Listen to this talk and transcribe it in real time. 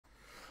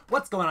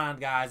What's going on,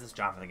 guys? It's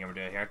John from the Gamer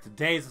Duo here.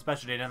 Today is a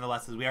special day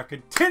nonetheless, as we are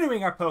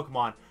continuing our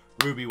Pokemon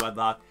Ruby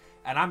Wedlocke,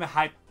 and I'm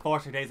hyped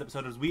for today's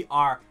episode as we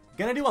are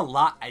gonna do a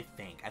lot. I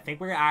think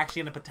we're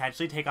actually gonna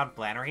potentially take on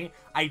Flannery.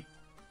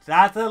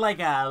 That's a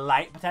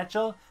light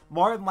potential.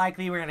 More than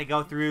likely, we're gonna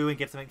go through and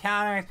get some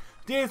encounters,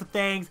 do some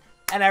things,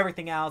 and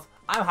everything else.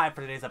 I'm hyped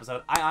for today's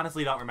episode. I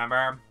honestly don't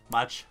remember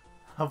much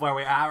of where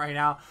we're at right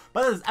now,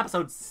 but this is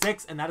episode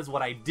 6, and that is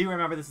what I do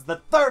remember. This is the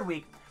 3rd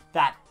week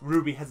that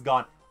Ruby has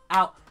gone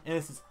out, and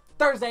this is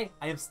Thursday.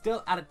 I am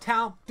still out of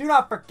town. Do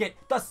not forget,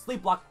 the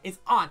sleep lock is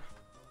on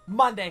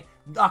Monday,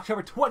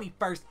 October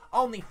 21st.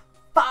 Only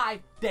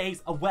 5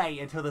 days away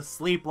until the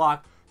sleep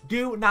lock.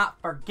 Do not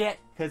forget,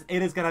 because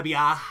it is going to be a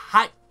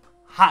hype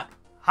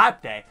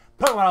day.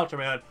 Pokemon Ultra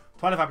Moon,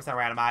 25%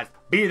 randomized.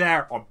 Be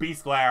there or be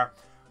square.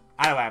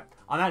 Anyway,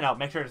 on that note,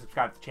 make sure to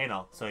subscribe to the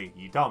channel so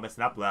you don't miss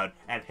an upload,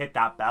 and hit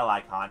that bell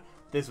icon.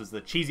 This was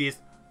the cheesiest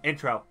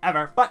intro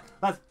ever, but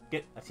let's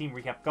get a team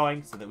recap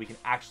going so that we can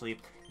actually,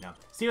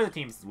 see what the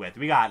team's with.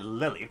 We got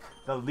Lily,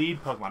 the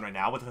lead Pokemon right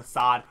now, with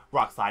Facade,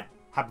 Rock Slide,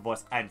 Hyper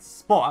Voice, and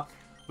Spore.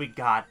 We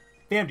got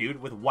Famdude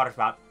with Water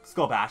Spout,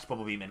 Skull Bash,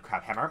 Bubble Beam, and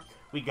Crab Hammer.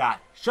 We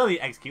got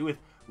Shirley Execute with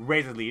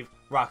Razor Leaf,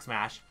 Rock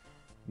Smash,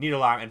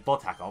 Needle Arm, and Bull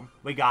Tackle.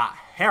 We got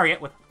Harriet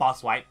with False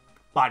Swipe,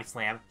 Body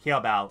Slam,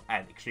 Hail Bell,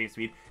 and Extreme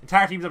Speed.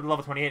 Entire team's up to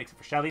level 28 except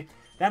for Shelly.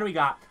 Then we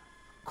got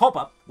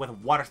Culpa with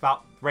Water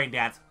Spout, Rain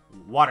Dance,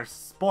 Water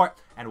Sport,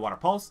 and Water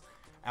Pulse.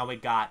 And we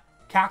got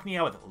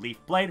Cacnea with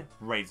Leaf Blade,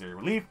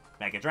 Razor Leaf,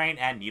 Mega Drain,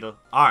 and Needle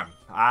Arm.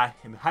 I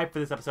am hyped for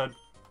this episode.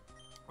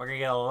 We're going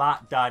to get a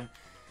lot done.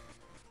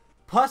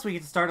 Plus, we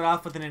get to start it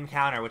off with an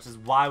encounter, which is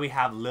why we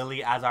have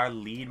Lily as our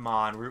lead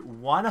mon. Route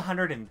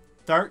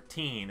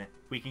 113.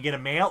 We can get a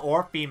male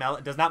or female.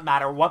 It does not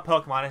matter what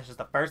Pokemon. It's just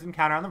the first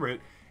encounter on the route.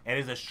 It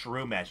is a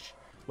Shroomish,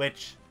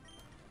 which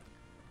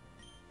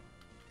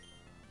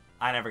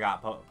I never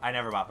bought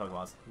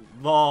Pokeballs.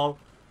 Lol.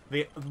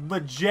 The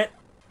legit.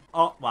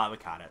 Oh, wow, we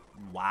caught it.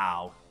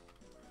 Wow.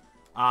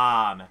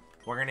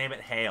 We're gonna name it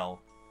Hail.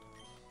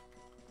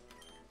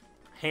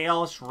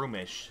 Hail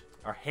Shroomish.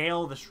 Or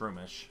Hail the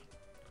Shroomish.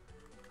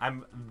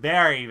 I'm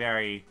very,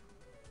 very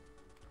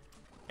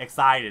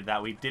excited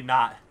that we did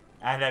not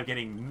end up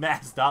getting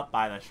messed up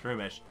by the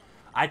Shroomish.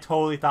 I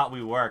totally thought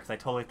we were, because I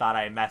totally thought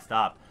I messed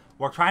up.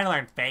 We're trying to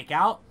learn Fake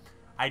Out.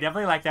 I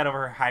definitely like that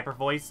over Hyper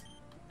Voice.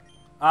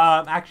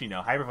 Actually,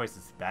 no. Hyper Voice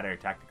is better,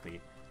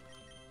 technically.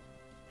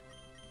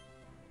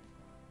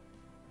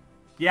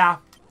 Yeah.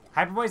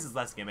 Hyper Voice is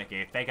less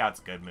gimmicky. Fake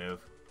Out's a good move.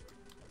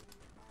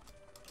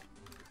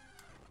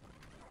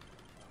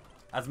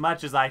 As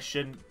much as I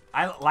shouldn't...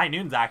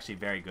 Linoon's actually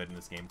very good in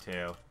this game,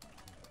 too.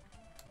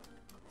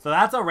 So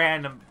that's a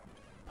random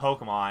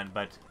Pokemon,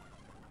 but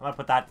I'm going to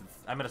put that...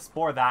 I'm going to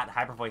Spore that,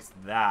 Hyper Voice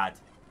that.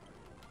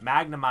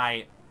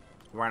 Magnemite,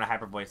 we're going to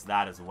Hyper Voice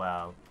that as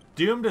well.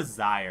 Doom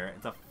Desire,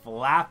 it's a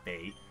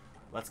Flaffy.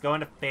 Let's go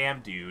into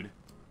Famdude,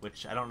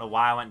 which I don't know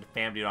why I went into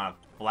Famdude on a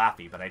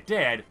Flaffy, but I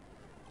did.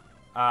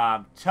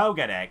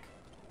 Togetic.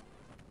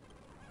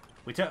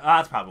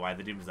 That's probably why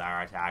the Doom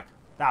Desire attacked.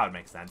 That would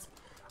make sense.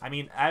 I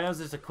mean, that was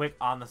just a quick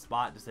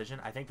on-the-spot decision.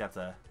 I think that's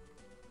a...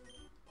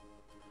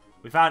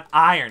 We found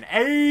Iron.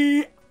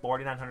 Hey!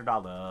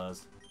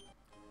 $4,900.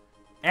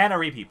 And a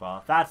repeat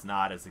ball. That's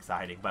not as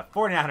exciting, but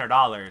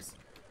 $4,900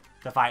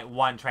 to fight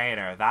one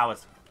trainer. That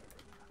was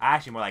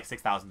actually more like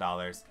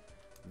 $6,000.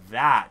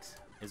 That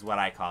is what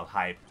I call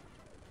hype.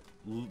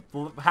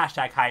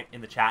 Hashtag hype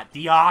in the chat.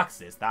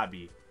 Deoxys. That would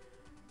be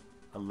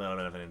a little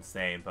bit of an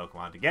insane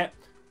Pokemon to get.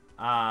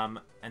 And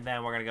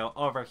then we're going to go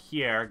over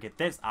here, get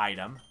this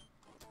item.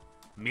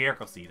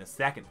 Miracle Seed, the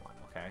second one,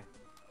 okay.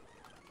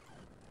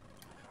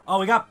 Oh,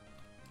 we got...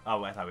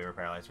 Oh, I thought we were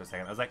paralyzed for a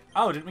second. I was like,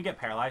 oh, didn't we get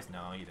paralyzed?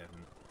 No, you didn't.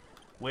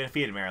 We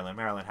defeated Marilyn.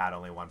 Marilyn had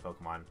only one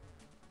Pokemon.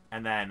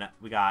 And then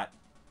we got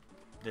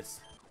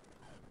this...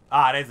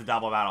 Ah, it is a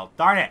double battle.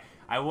 Darn it!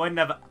 I wouldn't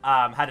have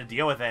had to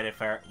deal with it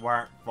if it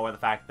weren't for the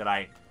fact that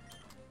I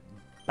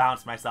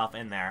bounced myself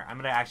in there. I'm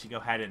going to actually go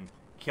ahead and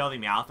kill the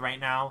Meowth right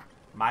now.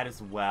 Might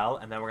as well.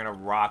 And then we're going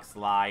to Rock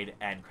Slide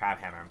and Crab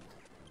Hammer.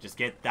 Just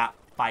get that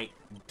fight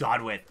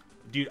done with.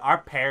 Dude, our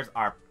pairs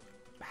are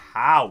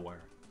power.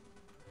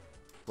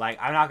 Like,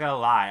 I'm not going to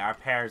lie. Our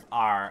pairs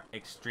are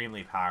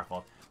extremely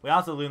powerful. We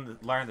also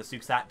learned the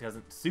Suit Sack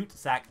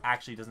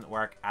actually doesn't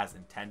work as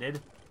intended.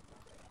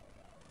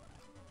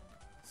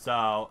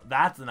 So,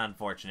 that's an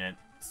unfortunate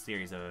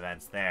series of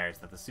events there, is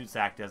that the Suit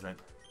Sack doesn't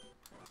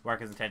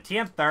work as intended.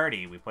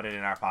 TM30, we put it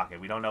in our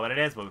pocket. We don't know what it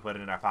is, but we put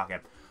it in our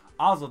pocket.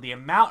 Also, the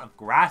amount of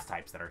grass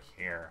types that are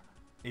here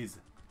is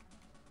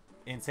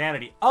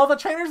insanity. Oh, the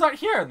trainers aren't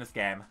here in this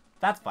game.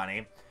 That's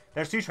funny.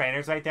 There's 2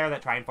 trainers right there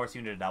that try and force you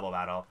into a double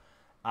battle.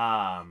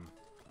 But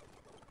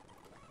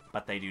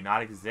they do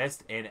not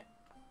exist in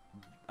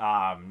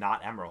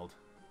not Emerald.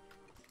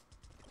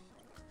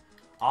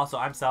 Also,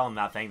 I'm selling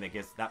that thing that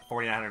gets that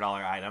 $4,900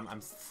 item.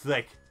 I'm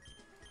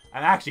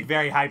actually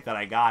very hyped that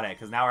I got it,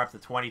 because now we're up to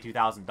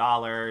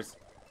 $22,000,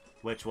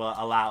 which will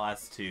allow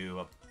us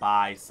to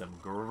buy some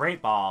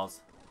great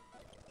balls.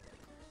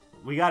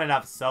 We got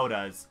enough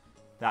sodas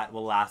that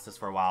will last us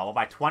for a while. We'll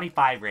buy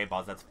 25 great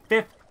balls. That's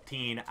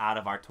 15 out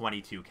of our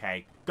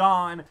 22k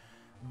gone.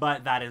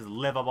 But that is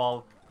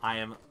livable. I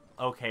am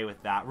okay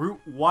with that. Route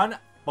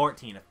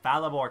 114,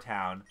 Falibor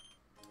Town.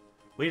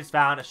 We just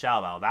found a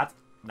shell bell. That's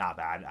not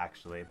bad,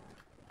 actually.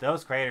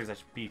 Those craters I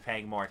should be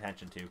paying more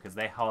attention to because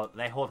they hold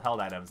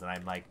held items and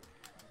I'm like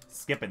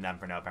skipping them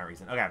for no apparent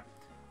reason. Okay.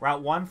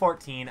 Route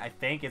 114, I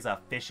think, is a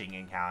fishing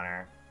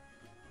encounter.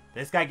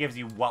 This guy gives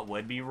you what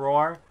would be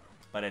roar,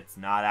 but it's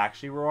not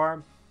actually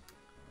roar.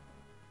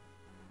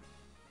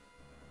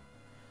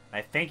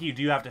 I think you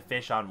do have to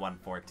fish on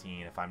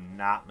 114, if I'm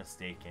not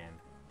mistaken.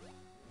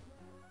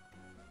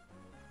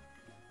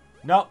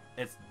 Nope,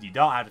 you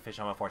don't have to fish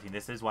on 114.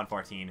 This is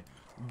 114.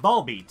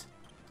 Bullbeat.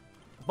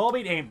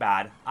 Bullbeat ain't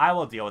bad. I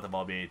will deal with the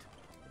Bullbeat.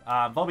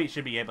 Bullbeat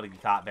should be able to be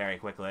caught very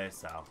quickly,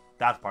 so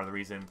that's part of the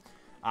reason.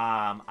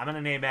 I'm going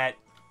to name it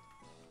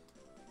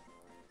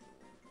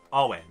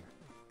Owen.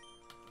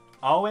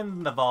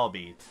 Owen the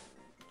Bullbeat.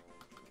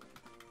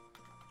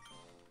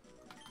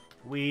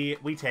 We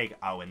take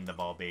Owen the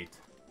Bullbeat.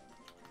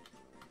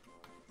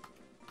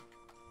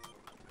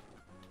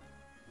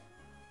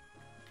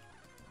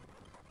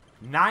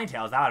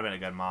 Ninetales, that would have been a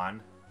good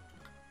mon.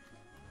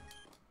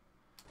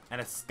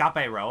 And a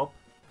Scape rope.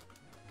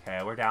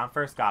 Okay, we're down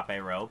for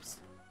Scape ropes.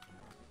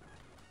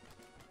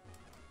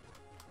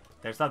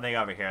 There's something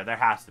over here. There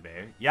has to be.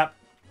 Yep.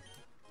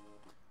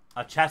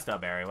 A Chesto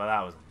berry. Well,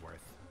 that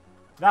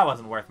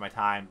wasn't worth my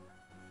time.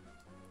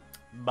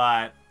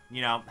 But,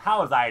 you know,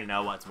 how was I to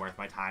know what's worth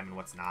my time and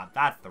what's not?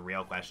 That's the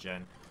real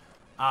question.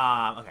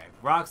 Okay.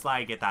 Rock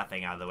Slide, get that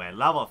thing out of the way.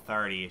 Level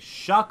 30.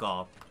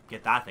 Shuckle,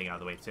 get that thing out of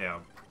the way, too.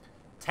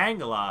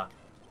 Tangela,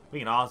 we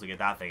can also get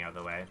that thing out of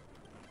the way.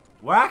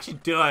 We're actually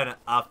doing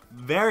a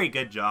very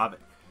good job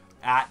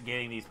at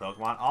getting these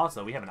Pokemon.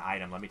 Also, we have an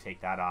item. Let me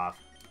take that off.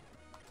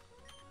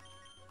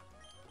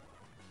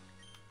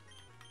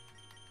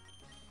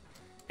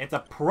 It's a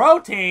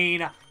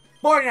protein!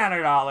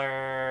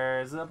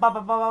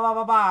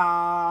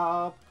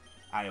 $4,900!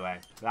 Anyway,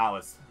 that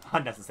was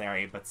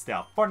unnecessary, but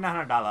still.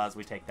 $4,900,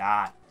 we take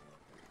that.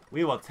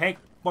 We will take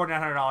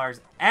 $4,900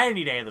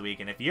 any day of the week,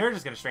 and if you're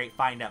just going to straight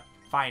find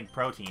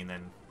protein,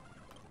 then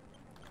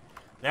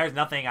there's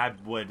nothing I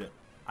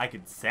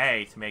could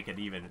say to make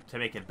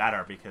it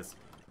better, because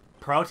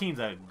protein's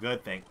a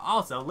good thing.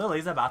 Also,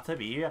 Lily's about to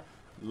be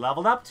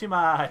leveled up too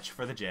much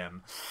for the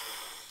gym.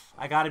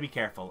 I gotta be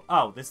careful.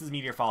 Oh, this is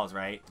Meteor Falls,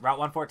 right? Route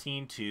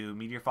 114 to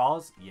Meteor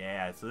Falls?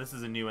 Yeah, so this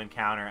is a new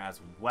encounter as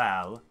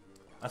well.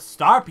 A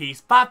star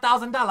piece,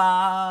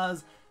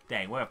 $5,000!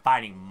 Dang, we're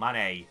finding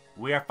money.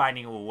 We are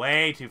finding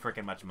way too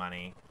freaking much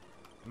money.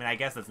 I mean, I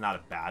guess that's not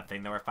a bad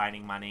thing that we're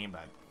finding money,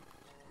 but...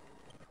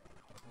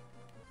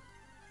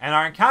 And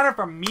our encounter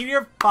from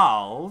Meteor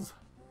Falls...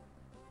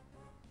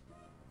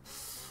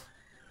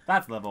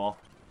 That's livable.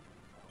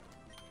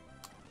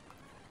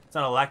 It's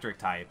an electric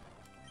type.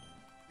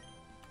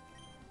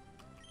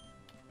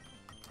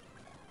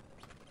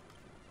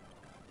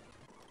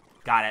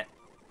 Got it.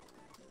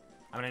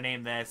 I'm gonna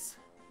name this...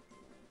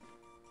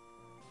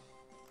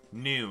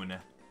 Noon.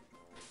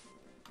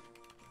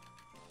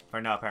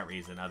 For no apparent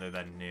reason other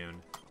than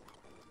Noon.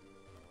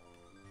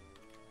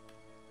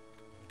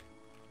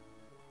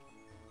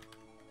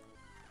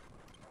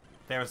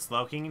 If there was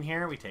Slowking in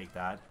here, we take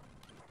that.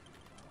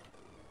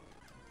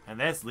 And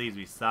this leads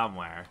me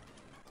somewhere.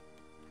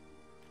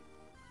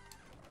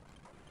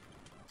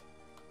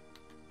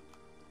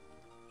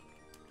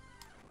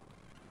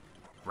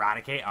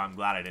 Raticate? Oh, I'm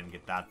glad I didn't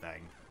get that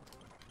thing.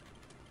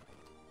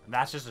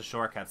 That's just a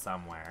shortcut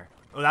somewhere.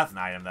 Oh, that's an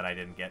item that I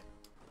didn't get.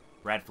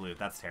 Red Flute,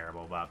 that's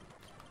terrible, but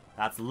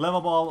that's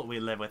livable. We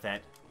live with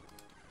it.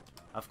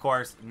 Of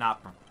course,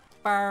 not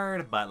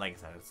preferred, but like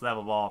I said, it's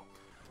livable.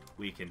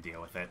 We can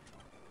deal with it.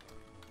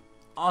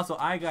 Also,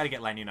 I gotta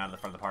get Linoon out of the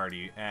front of the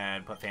party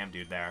and put Fam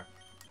Dude there.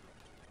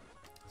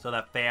 So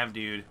that Fam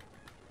Dude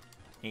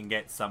can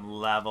get some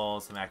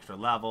levels, some extra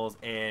levels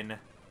in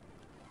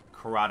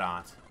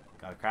Crawdaunt.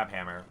 Got a Crab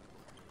Hammer.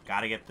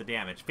 Gotta get the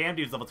damage. Fam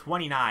Dude's level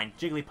 29.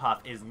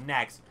 Jigglypuff is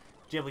next.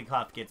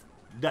 Jigglypuff gets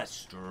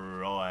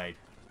destroyed.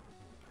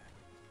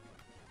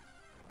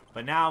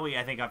 But now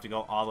I think I have to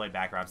go all the way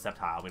back around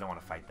Sceptile. We don't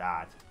want to fight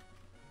that.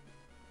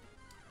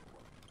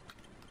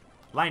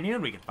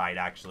 Linoon we can fight,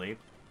 actually.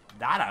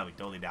 That I would be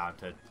totally down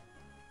to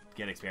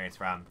get experience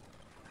from.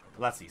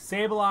 Let's see.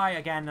 Sableye,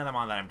 again, another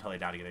one that I'm totally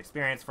down to get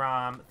experience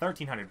from.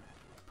 1,300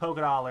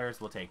 Pokedollars.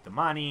 We'll take the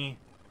money.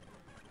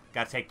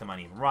 Gotta take the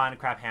money and run.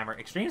 Crab Hammer.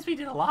 Extreme Speed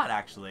did a lot,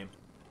 actually.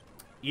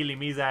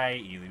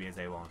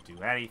 Illumise won't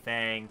do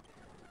anything.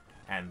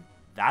 And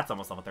that's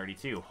almost level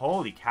 32.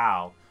 Holy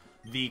cow.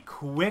 The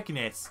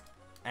quickness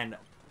and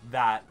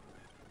that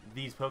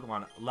these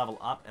Pokemon level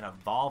up and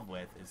evolve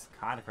with is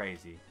kind of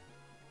crazy.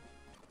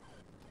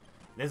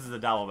 This is a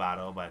double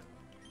battle, but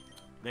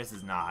this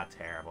is not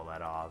terrible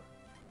at all.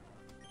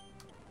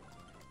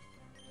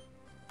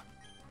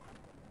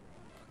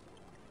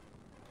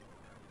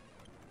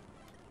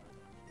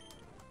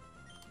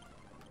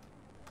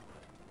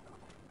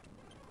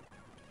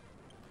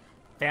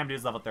 Fam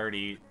Dude's level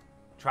 30.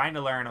 trying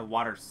to learn a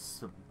water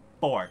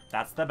sport.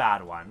 That's the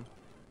bad one.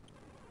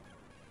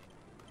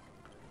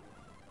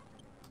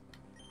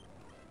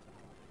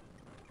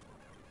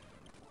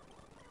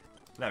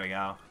 There we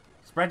go.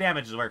 Spread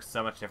damage works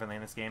so much differently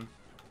in this game.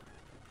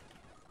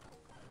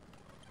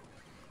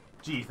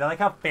 Jeez, I like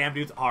how Fam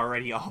Dude's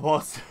already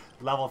almost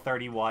level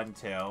 31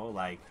 too.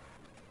 Like,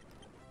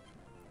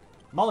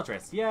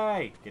 Molotris,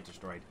 yay! Get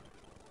destroyed.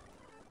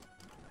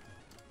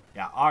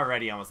 Yeah,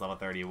 already almost level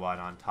 31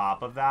 on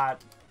top of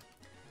that.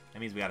 That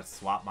means we gotta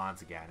swap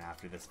mons again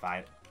after this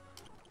fight.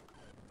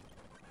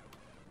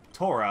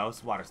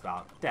 Tauros, water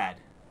spout, dead.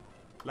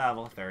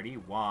 Level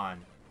 31.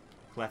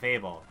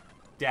 Clefable,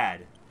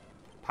 dead.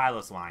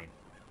 Piloswine.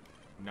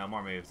 No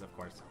more moves, of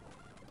course.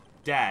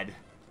 Dead.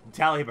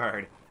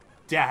 Delibird.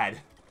 Dead.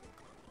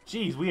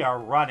 Jeez, we are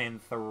running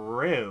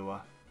through.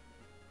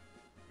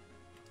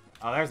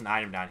 Oh, there's an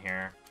item down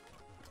here.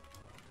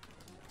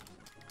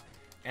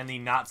 And the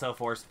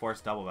not-so-forced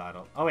double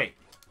battle. Oh, wait.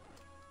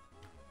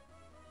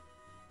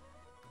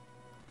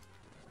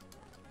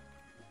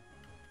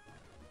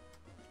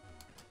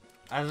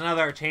 That's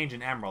another change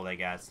in Emerald, I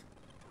guess.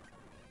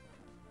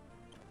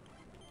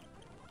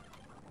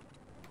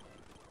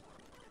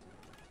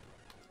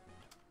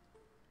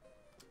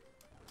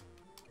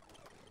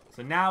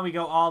 So now we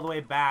go all the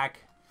way back,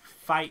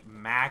 fight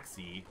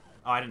Maxie.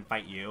 Oh, I didn't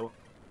fight you.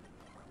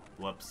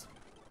 Whoops.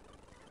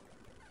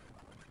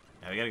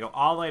 Now we gotta go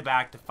all the way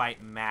back to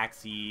fight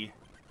Maxie.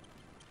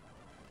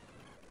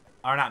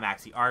 Or not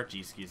Maxie, Archie,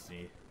 excuse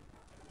me.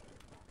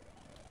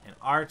 And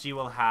Archie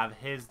will have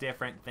his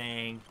different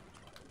thing.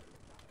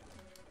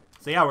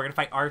 So yeah, we're gonna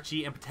fight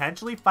Archie and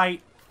potentially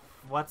fight...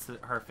 What's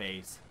her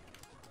face?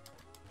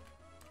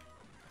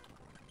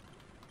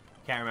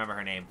 Can't remember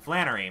her name.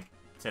 Flannery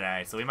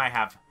today. So we might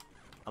have...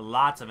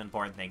 lots of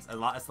important things,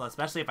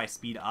 especially if I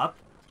speed up,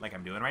 like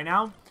I'm doing right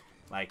now.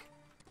 Like,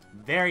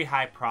 very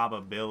high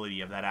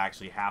probability of that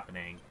actually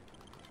happening.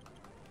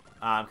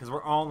 Because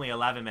we're only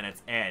 11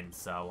 minutes in,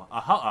 so,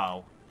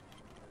 uh-oh.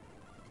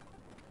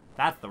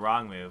 That's the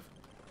wrong move.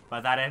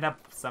 But that ended up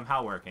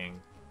somehow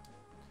working.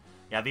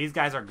 Yeah, these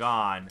guys are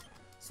gone.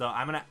 So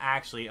I'm gonna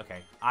actually, okay,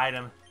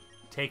 item,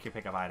 take your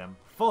pickup item.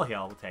 Full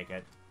heal, we'll take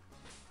it.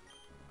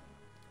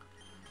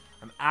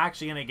 I'm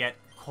actually gonna get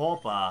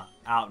Culpa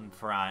out in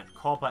front.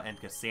 Culpa and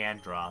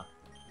Cassandra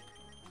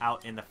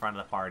out in the front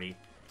of the party.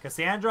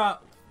 Cassandra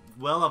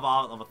will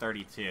evolve at level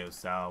 32,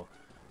 so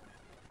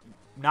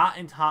not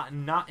in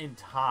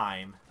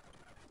time,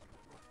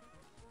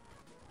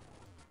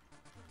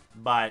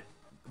 but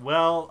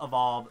will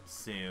evolve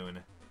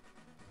soon.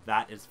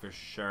 That is for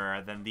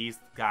sure. Then these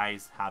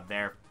guys have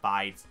their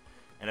fights,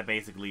 and it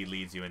basically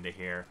leads you into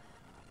here.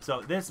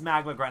 So this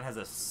Magma Grunt has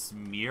a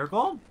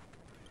Smeargle.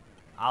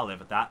 I'll live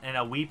with that. And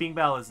a Weeping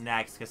Bell is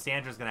next.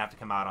 Cassandra's going to have to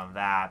come out on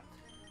that.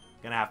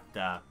 Going to have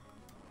to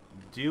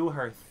do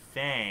her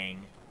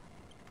thing.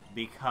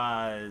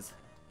 Because...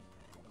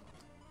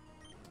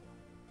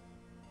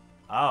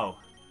 oh.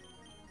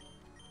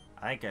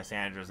 I think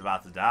Cassandra's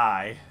about to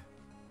die.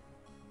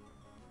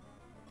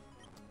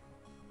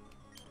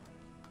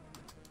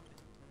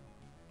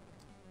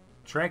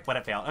 Trick, but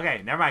it failed.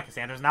 Okay, never mind.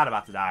 Cassandra's not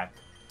about to die.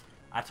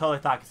 I totally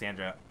thought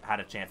Cassandra had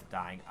a chance of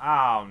dying.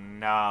 Oh,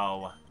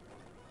 no.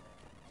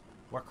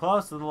 We're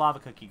close to the Lava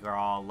Cookie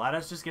Girl. Let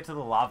us just get to the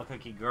Lava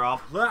Cookie Girl,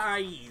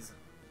 please.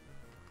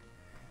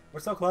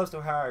 We're so close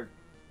to her.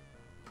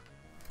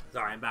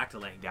 Sorry, I'm back to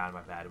laying down in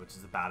my bed, which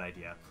is a bad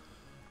idea.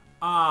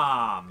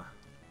 I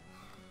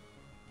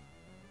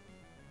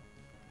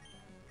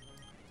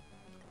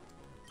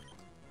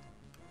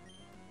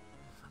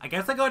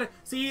guess I go to...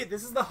 see,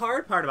 this is the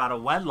hard part about a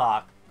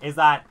Wedlocke, is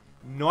that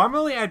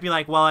normally I'd be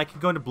like, well, I can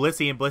go into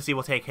Blissey, and Blissey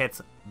will take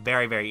hits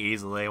very, very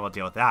easily, and we'll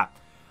deal with that.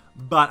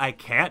 But I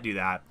can't do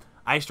that.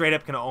 I straight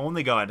up can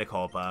only go into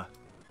Culpa.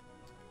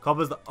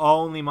 Culpa's the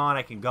only mon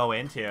I can go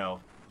into. Oh,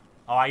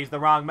 I used the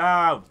wrong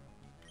move!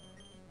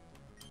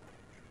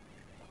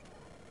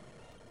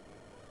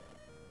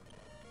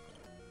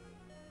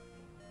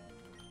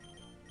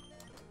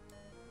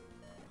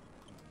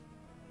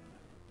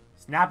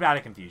 Snapped out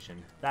of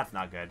confusion. That's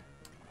not good.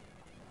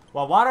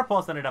 Well, Water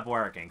Pulse ended up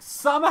working.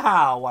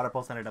 Somehow, Water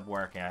Pulse ended up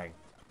working.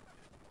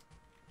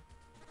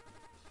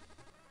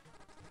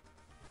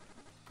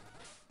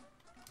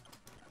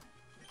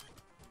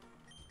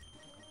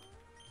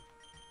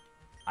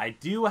 I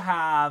do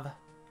have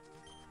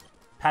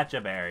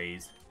Pecha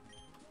Berries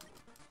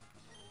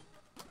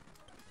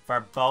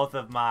for both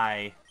of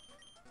my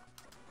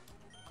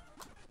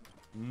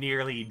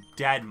nearly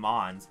dead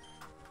mons.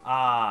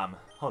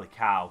 Holy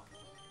cow.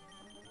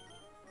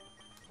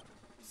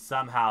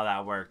 Somehow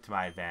that worked to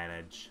my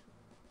advantage.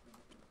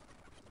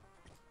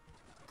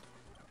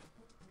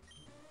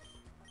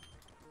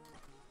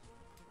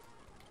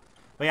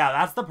 But yeah,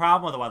 that's the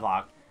problem with the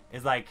Wedlocke.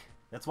 Is like,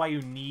 that's why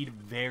you need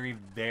very,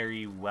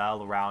 very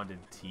well-rounded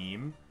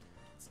team.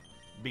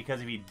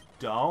 Because if you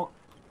don't,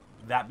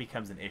 that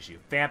becomes an issue.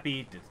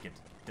 Vampy, just get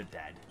to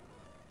dead.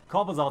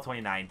 Culpa's all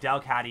 29.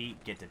 Delcatty,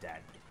 get to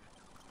dead.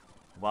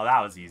 Well,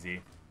 that was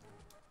easy.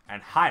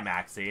 And hi,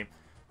 Maxie.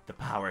 The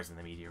power's in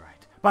the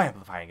meteorite. By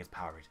amplifying its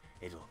power rate,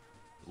 it'll,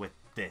 with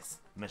this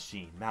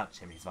machine, Mount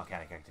Chimney's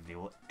volcanic activity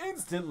will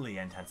instantly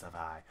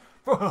intensify.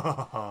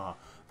 The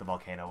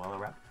volcano will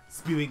erupt,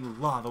 spewing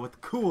lava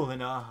with cool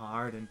and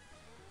hard, and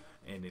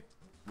it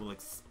will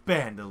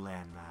expand the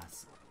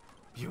landmass.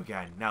 You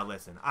again. Now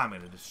listen, I'm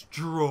gonna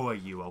destroy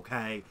you,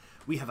 okay?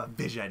 We have a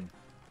vision.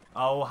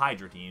 Oh, hi,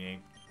 Dratini.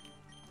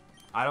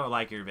 I don't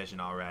like your vision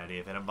already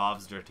if it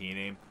involves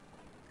Dratini.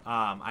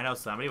 I know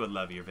somebody would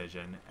love your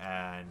vision,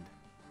 and,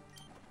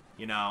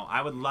 you know,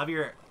 I would love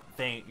your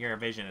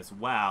vision as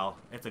well.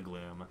 It's a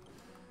gloom.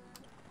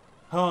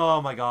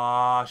 Oh my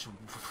gosh.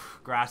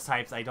 Grass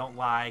types I don't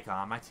like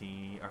on my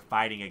team, or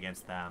fighting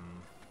against them.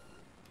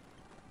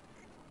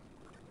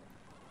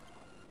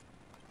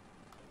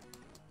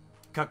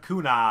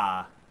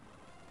 Kakuna.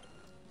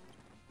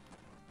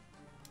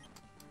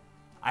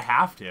 I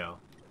have to.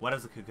 What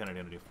is the Kakuna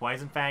going to do?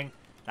 Poison Fang?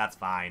 That's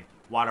fine.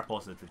 Water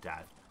Pulse is to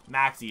death.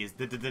 Maxie is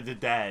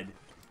dead.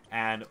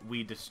 And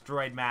we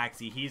destroyed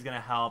Maxie. He's going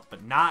to help,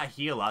 but not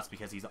heal us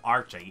because he's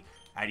Archie.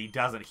 And he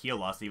doesn't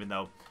heal us, even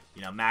though,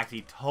 you know,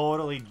 Maxie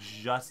totally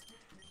just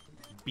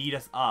beat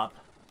us up.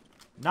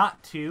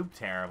 Not too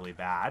terribly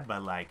bad,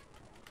 but, like,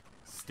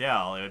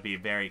 still, it would be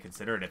very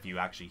considerate if you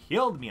actually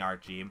healed me,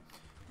 Archie.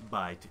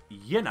 But,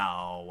 you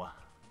know,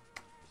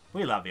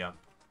 we love you.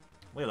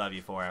 We love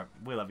you for it.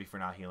 We love you for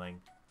not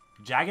healing.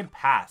 Jagged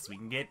Pass. We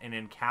can get an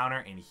encounter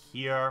in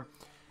here.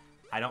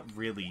 I don't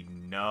really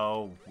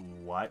know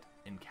what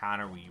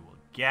encounter we will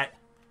get,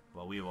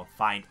 but we will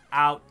find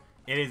out.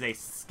 It is a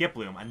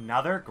Skiploom,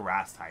 another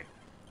grass type.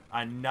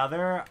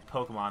 Another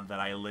Pokemon that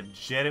I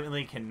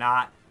legitimately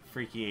cannot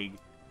freaking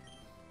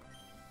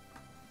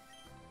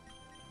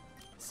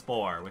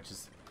Spore, which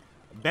has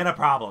been a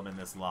problem in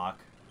this lock.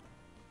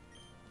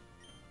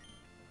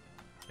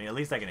 I mean, at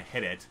least I can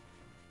hit it.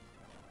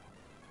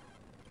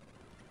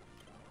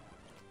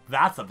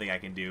 That's something I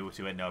can do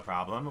to it, no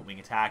problem. Wing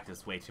Attack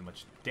does way too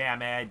much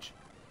damage.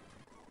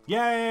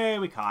 Yay,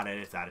 we caught it.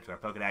 It's added to our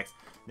Pokedex.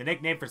 The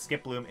nickname for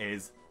Skiploom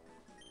is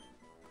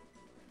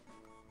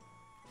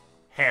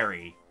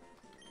Harry.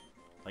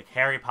 Like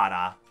Harry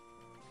Potter.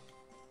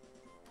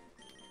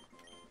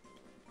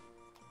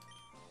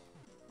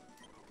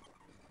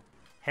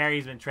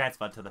 Harry's been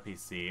transferred to the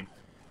PC.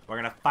 We're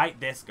gonna fight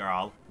this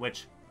girl,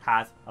 which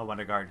has a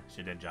Wonder Guard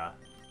Shedinja.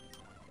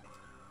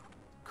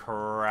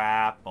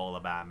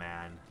 Crapola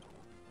Batman.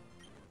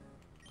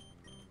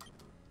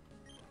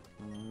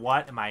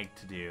 What am I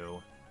to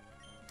do?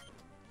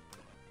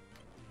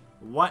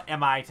 What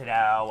am I to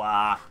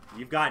do?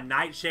 You've got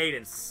Nightshade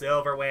and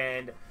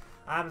Silverwind.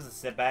 I'm just gonna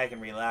sit back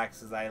and relax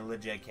because I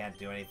legit can't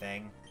do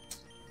anything.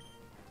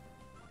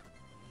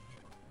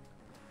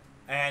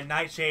 And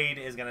Nightshade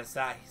is gonna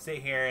sit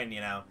here and,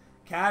 you know,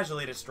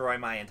 casually destroy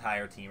my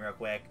entire team real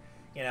quick.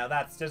 You know,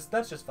 that's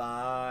just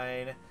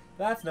fine.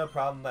 That's no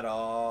problem at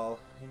all.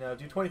 You know,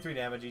 do 23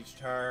 damage each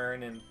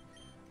turn, and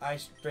I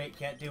straight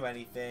can't do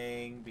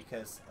anything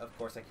because, of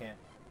course, I can't.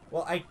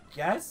 Well, I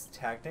guess,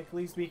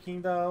 technically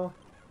speaking, though,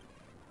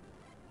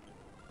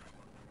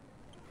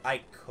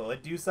 I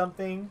could do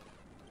something,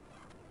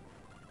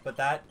 but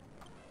that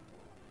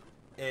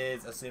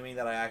is assuming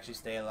that I actually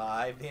stay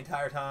alive the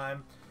entire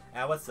time.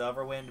 And with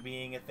Silverwind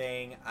being a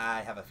thing,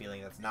 I have a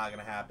feeling that's not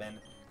going to happen,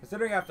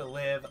 considering I have to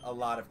live a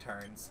lot of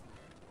turns.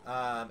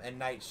 And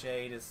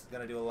Nightshade is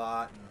going to do a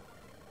lot, and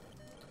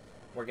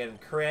we're getting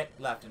crit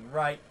left and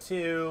right,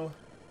 too.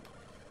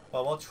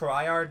 But we'll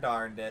try our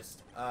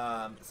darndest.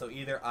 So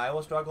either I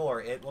will struggle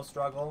or it will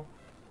struggle.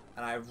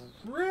 And I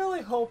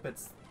really hope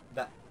it's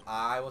that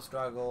I will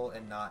struggle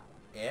and not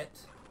it.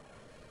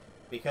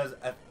 Because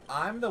if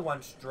I'm the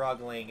one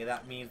struggling,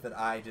 that means that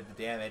I did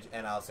the damage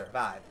and I'll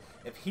survive.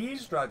 If he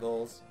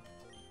struggles,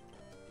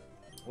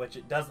 which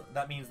it doesn't,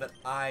 that means that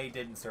I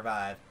didn't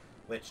survive.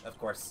 Which, of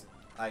course,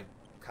 I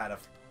kind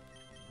of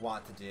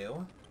want to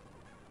do.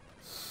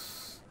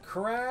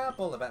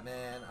 Crapola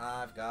Batman,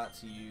 I've got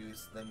to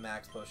use the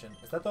max potion.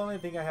 Is that the only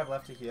thing I have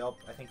left to heal?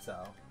 I think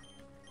so.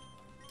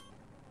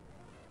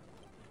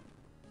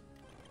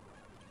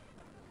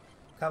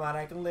 Come on,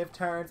 I can live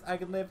turns, I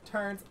can live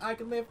turns, I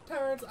can live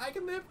turns, I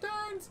can live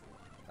turns!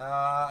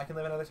 I can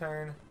live another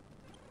turn.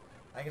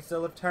 I can still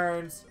live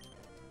turns.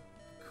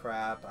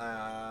 Crap,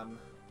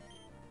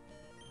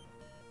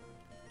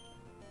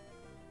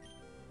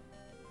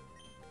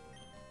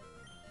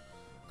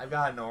 I've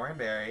got an Oran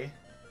Berry.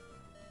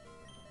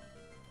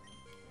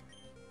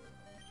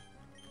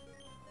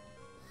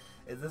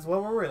 Is this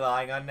what we're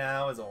relying on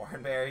now, is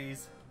Oran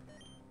Berries?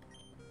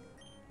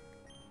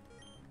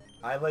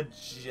 I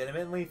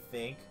legitimately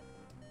think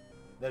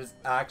that is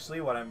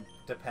actually what I'm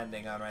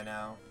depending on right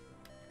now.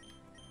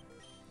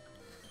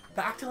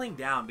 Factoring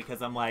down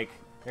because I'm like,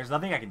 there's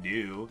nothing I can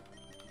do.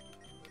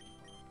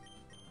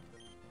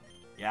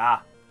 Yeah.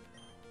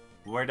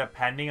 We're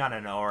depending on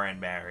an Oran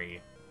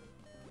Berry.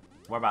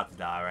 We're about to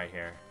die right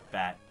here.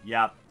 Bet.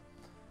 Yep.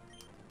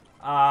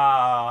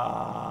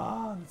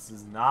 This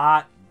is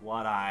not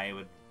what I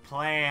would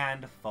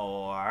planned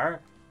for.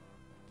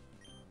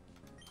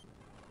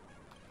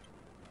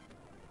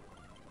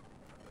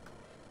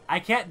 I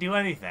can't do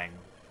anything.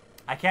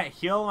 I can't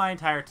heal my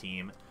entire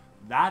team.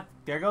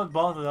 There goes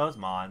both of those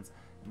mons.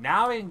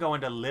 Now we can go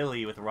into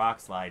Lily with Rock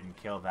Slide and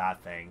kill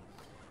that thing.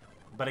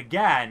 But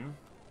again,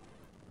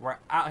 we're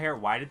out here.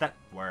 Why did that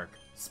work?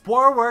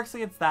 Spore works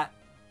against that.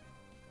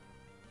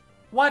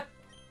 What?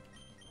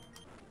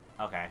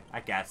 Okay, I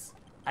guess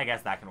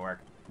that can work.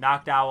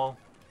 Knocked Owl.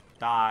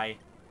 Die.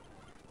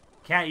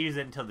 Can't use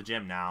it until the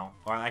gym now.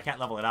 Or I can't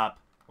level it up,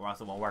 or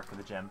else it won't work for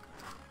the gym.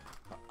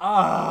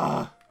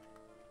 Ugh.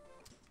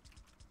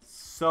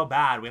 So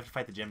bad. We have to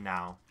fight the gym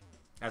now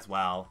as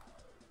well.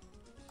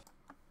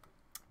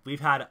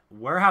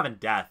 We're having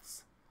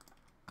deaths.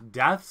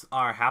 Deaths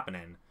are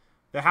happening.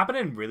 They're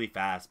happening really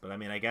fast, but I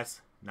mean, I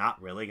guess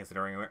not really,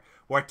 considering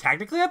we're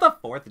technically at the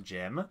 4th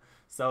gym.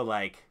 So,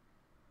 like,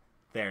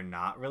 they're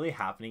not really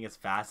happening as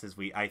fast as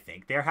I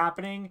think they're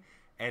happening.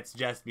 It's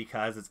just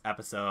because it's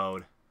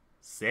episode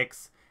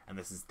 6, and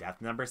this is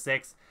death number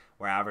 6.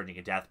 We're averaging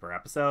a death per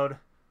episode,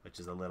 which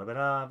is a little bit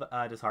of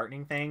a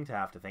disheartening thing to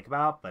have to think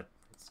about, but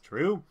it's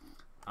true.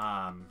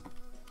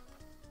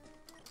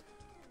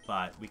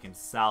 But we can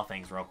sell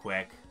things real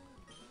quick.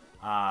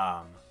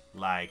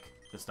 Like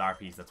the star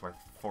piece that's worth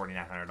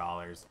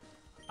 $4,900.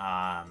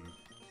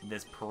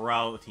 This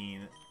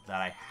protein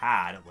that I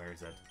had, where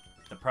is it?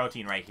 The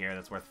protein right here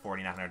that's worth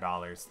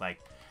 $4,900. Like,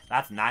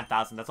 that's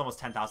 $9,000. That's almost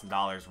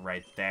 $10,000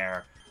 right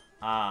there.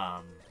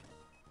 And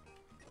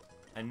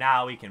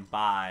now we can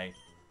buy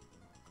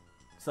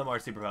some more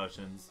super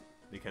potions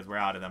because we're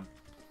out of them.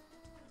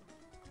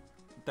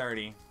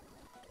 30.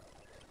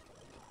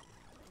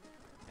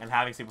 And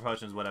having super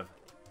potions would have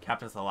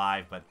kept us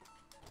alive, but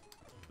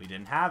we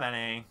didn't have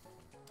any.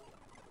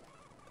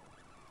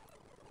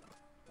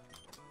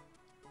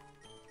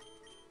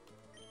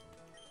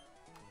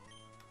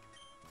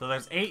 So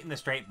there's 8 in the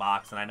straight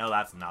box, and I know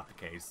that's not the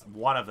case.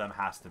 One of them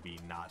has to be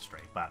not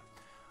straight, but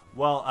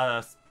we'll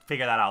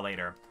figure that out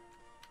later.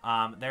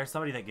 There's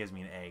somebody that gives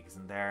me an egg,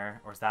 isn't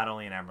there? Or is that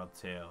only an emerald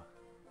too?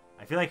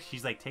 I feel like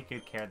she's like, take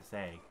good care of this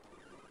egg.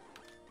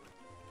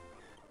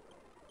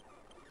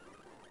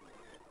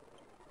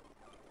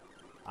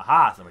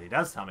 Aha, somebody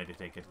does tell me to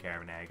take good care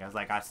of an egg. I was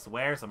like, I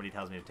swear somebody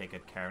tells me to take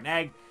good care of an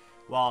egg.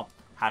 Well,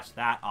 hatch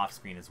that off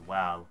screen as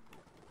well.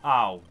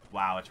 Oh,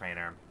 wow, a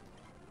trainer.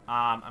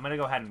 I'm going to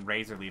go ahead and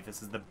Razor Leaf.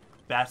 This is the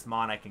best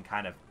mon I can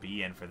kind of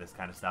be in for this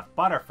kind of stuff.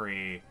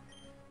 Butterfree.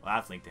 Well,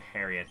 that's linked to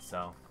Harriet,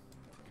 so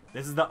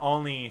this is the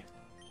only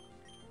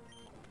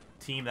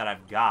team that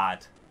I've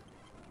got.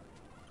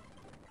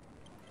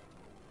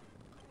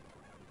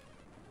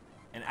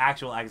 An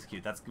actual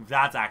Execute.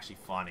 That's actually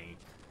funny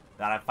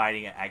that I'm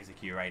fighting an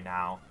Execute right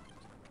now.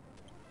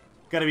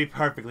 Gonna be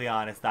perfectly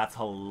honest, that's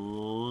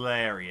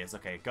hilarious.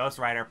 Okay, Ghost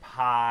Rider,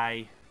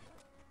 Pie.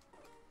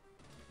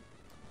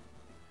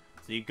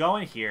 So you go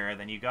in here,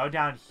 then you go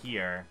down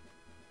here.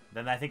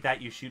 Then I think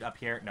that you shoot up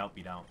here. Nope,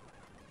 you don't.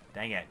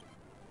 Dang it.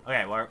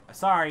 Okay, well,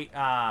 sorry,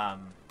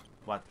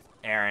 what,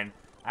 Aaron.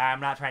 I'm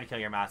not trying to kill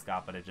your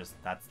mascot, but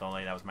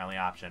that was my only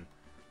option.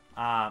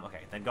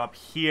 Okay, then go up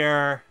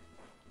here.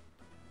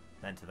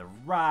 Then to the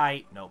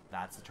right. Nope,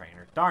 that's the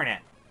trainer. Darn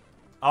it.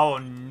 Oh,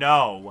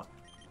 no.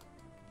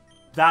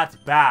 That's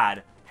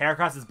bad.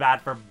 Heracross is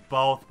bad for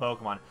both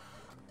Pokemon.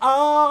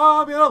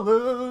 I'm gonna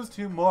lose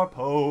 2 more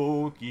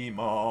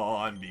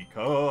Pokemon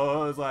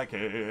because I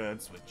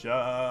can't switch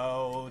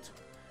out.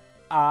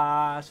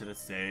 I should have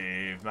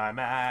saved my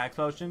Max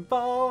Potion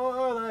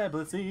for the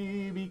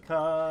Blissey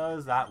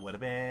because that would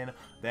have been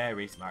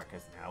very smart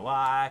because now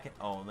I can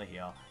only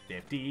heal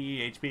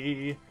 50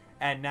 HP.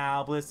 And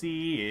now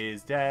Blissey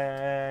is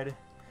dead.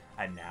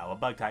 And now a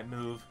Bug-type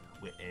move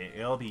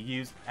will be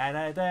used.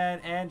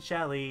 And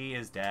Shelly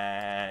is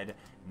dead.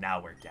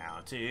 Now we're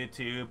down to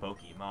 2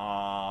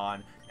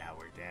 Pokemon. Now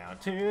we're down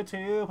to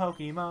 2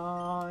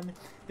 Pokemon.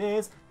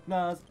 This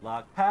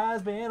Nuzlocke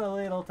has been a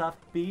little tough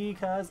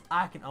because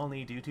I can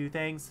only do 2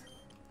 things.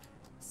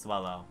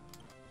 Swallow.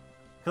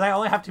 Because I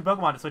only have 2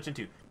 Pokemon to switch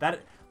into. That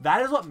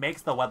is what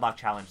makes the Wedlocke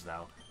challenge,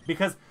 though.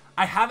 Because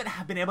I haven't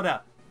been able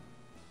to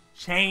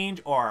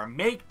change or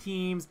make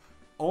teams,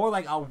 or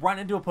like I'll run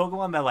into a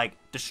Pokemon that like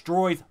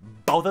destroys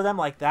both of them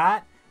like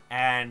that,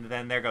 and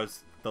then there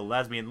goes the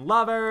lesbian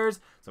lovers.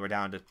 So we're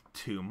down to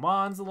 2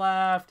 mons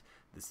left.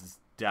 This is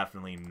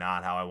definitely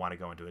not how I want to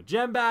go into a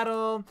gym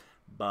battle,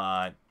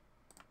 but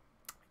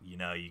you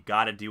know, you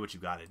gotta do what you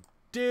gotta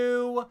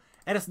do.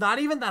 And it's not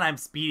even that I'm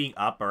speeding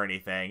up or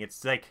anything.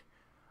 It's like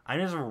I'm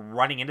just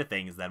running into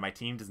things that my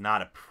team does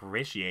not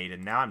appreciate,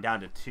 and now I'm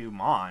down to 2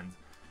 mons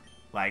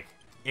like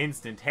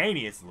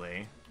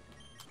instantaneously.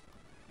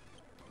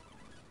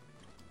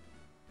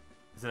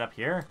 Is it up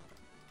here?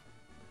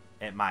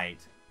 It might.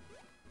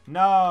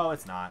 No,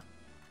 it's not.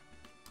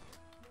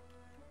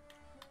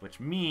 Which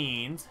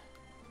means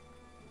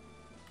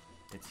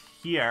it's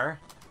here,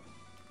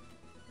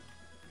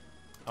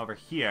 over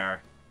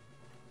here,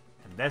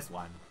 and this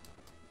one.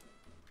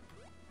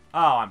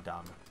 Oh, I'm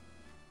dumb.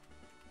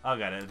 Oh,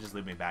 good. It'll just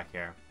leave me back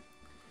here.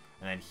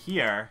 And then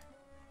here,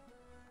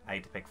 I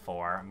need to pick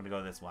 4. I'm going to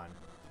go this one.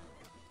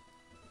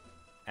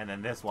 And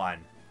then this one.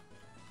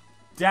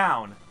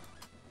 Down.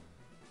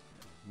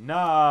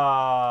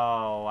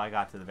 No! I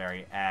got to the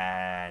very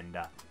end.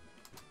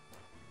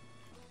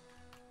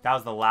 That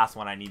was the last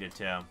one I needed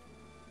to.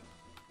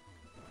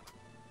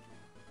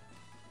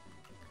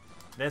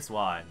 This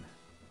one.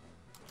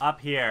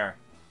 Up here.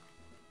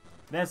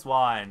 This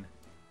one.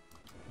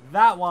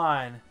 That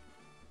one.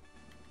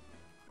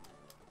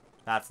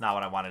 That's not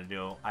what I wanted to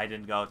do. I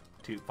didn't go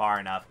too far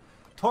enough.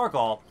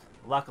 Torkoal.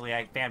 Luckily,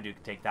 Famdude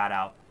can take that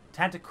out.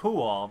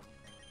 Tentacool.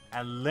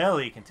 And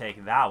Lily can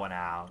take that one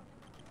out.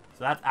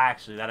 So that's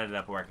actually, that ended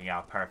up working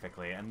out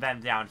perfectly. And then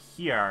down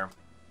here.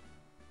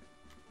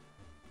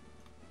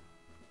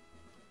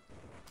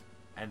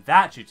 And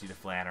that shoots you to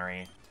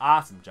Flannery.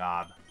 Awesome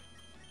job.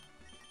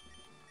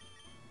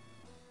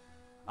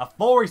 A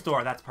full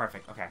restore. That's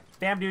perfect. Okay.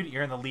 Famdude,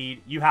 you're in the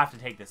lead. You have to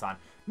take this on.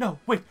 No,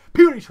 wait.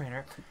 Puny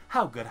Trainer.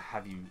 How good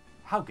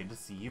to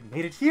see you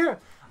made it here.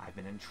 I've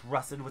been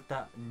entrusted with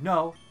the...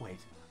 No, wait.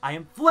 I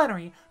am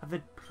Flannery of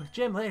the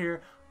gym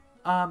leader.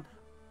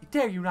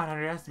 Dare you not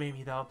underestimate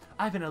me, though.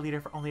 I've been a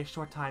leader for only a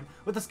short time.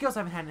 With the skills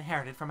I've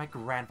inherited from my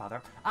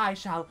grandfather, I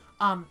shall,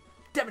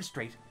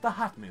 demonstrate the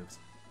hot moves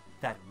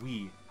that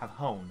we have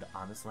honed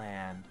on this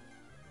land.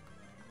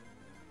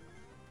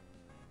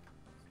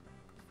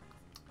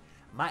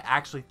 Am I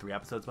actually 3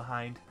 episodes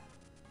behind?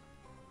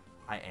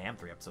 I am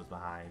 3 episodes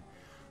behind.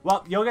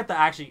 Well, you'll get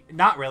the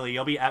not really.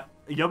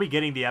 You'll be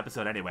getting the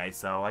episode anyway.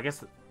 So I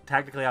guess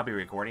technically I'll be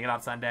recording it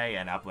on Sunday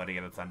and uploading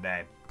it on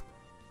Sunday.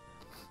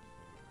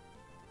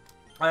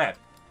 Okay,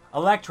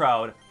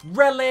 Electrode.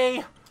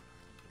 Really?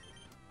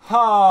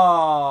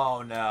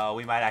 Oh no,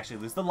 we might actually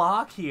lose the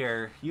lock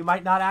here. You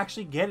might not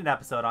actually get an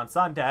episode on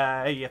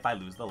Sunday if I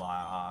lose the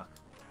lock.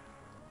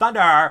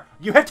 Thunder!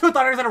 You hit 2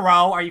 thunders in a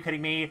row. Are you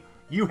kidding me?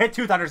 You hit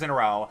 2 thunders in a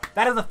row.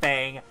 That is a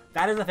thing.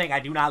 That is a thing I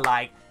do not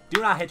like.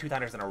 Do not hit 2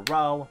 thunders in a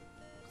row.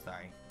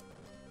 Sorry.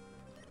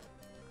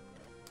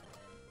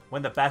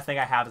 When the best thing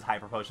I have is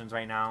Hyper Potions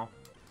right now.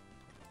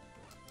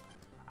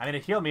 I mean,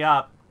 it healed me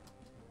up.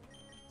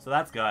 So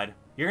that's good.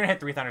 You're going to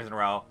hit 3 thunders in a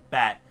row.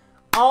 Bet.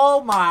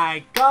 Oh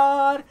my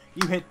god.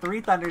 You hit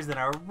 3 thunders in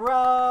a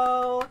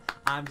row.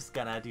 I'm just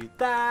going to do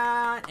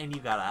that. And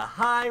you got a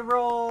high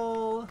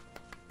roll.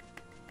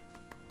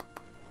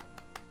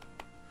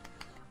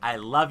 I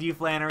love you,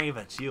 Flannery,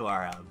 but you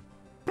are a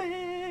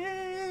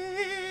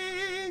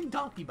big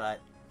donkey butt.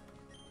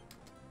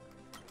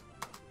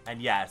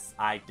 And yes,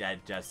 I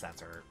did just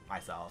censor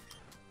myself.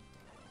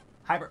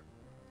 Hyper.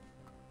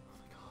 Oh my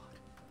god.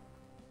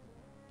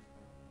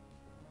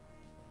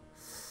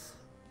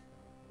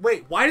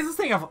 Wait, why does this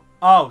thing have...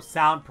 Oh,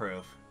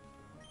 soundproof.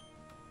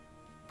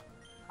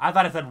 I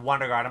thought it said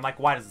Wonder Guard. I'm like,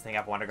 why does this thing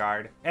have Wonder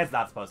Guard? It's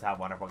not supposed to have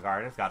Wonderful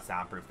Guard. It's got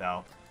soundproof,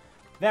 though.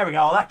 There we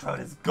go.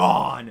 Electrode is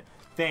gone.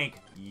 Thank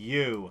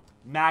you.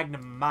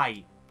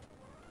 Magnemite.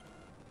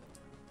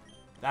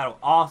 That'll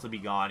also be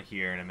gone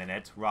here in a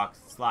minute. Rock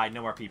Slide,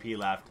 no more PP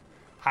left.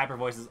 Hyper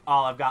Voice is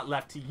all I've got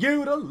left to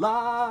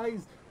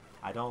utilize.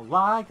 I don't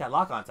like that.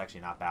 Lock-on's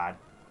actually not bad.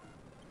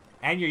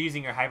 And you're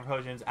using your Hyper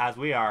Potions as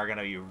we are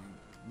gonna be...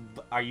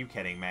 Are you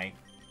kidding me?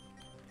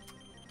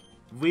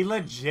 We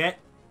legit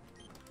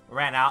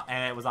ran out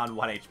and it was on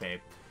 1 HP.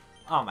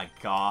 Oh my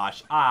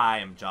gosh. I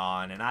am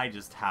John and I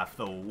just have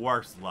the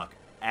worst luck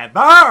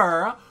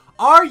ever.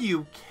 Are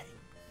you kidding?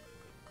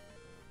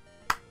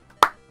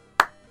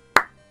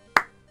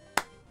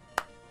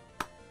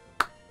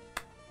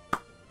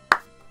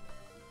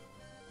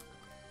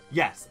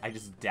 Yes, I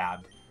just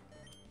dabbed.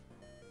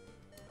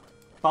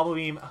 Bubble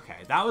Beam. Okay,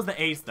 that was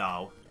the ace,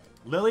 though.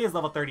 Lily is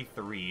level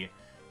 33.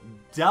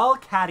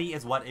 Delcatty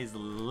is what is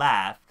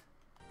left.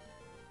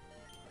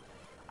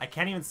 I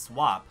can't even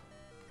swap.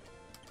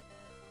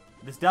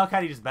 This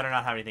Delcatty just better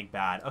not have anything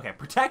bad. Okay,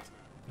 Protect.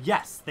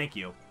 Yes, thank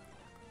you.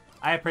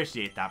 I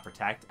appreciate that,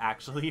 Protect,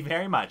 actually,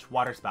 very much.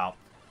 Water Spout.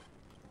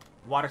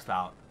 Water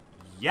Spout.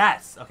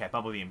 Yes! Okay,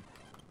 Bubble Beam.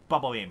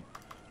 Bubble Beam.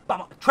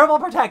 Triple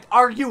Protect!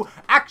 Are you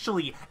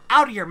actually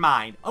out of your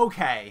mind?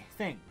 Okay,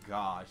 thank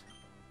God.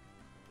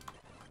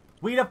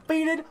 We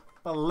defeated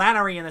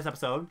Flannery in this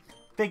episode.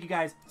 Thank you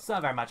guys so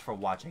very much for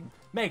watching.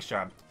 Make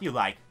sure you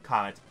like,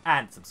 comment,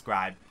 and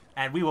subscribe.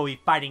 And we will be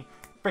fighting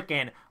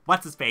frickin'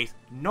 what's-his-face,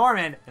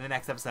 Norman, in the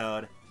next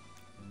episode.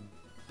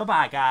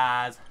 Bye-bye,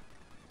 guys.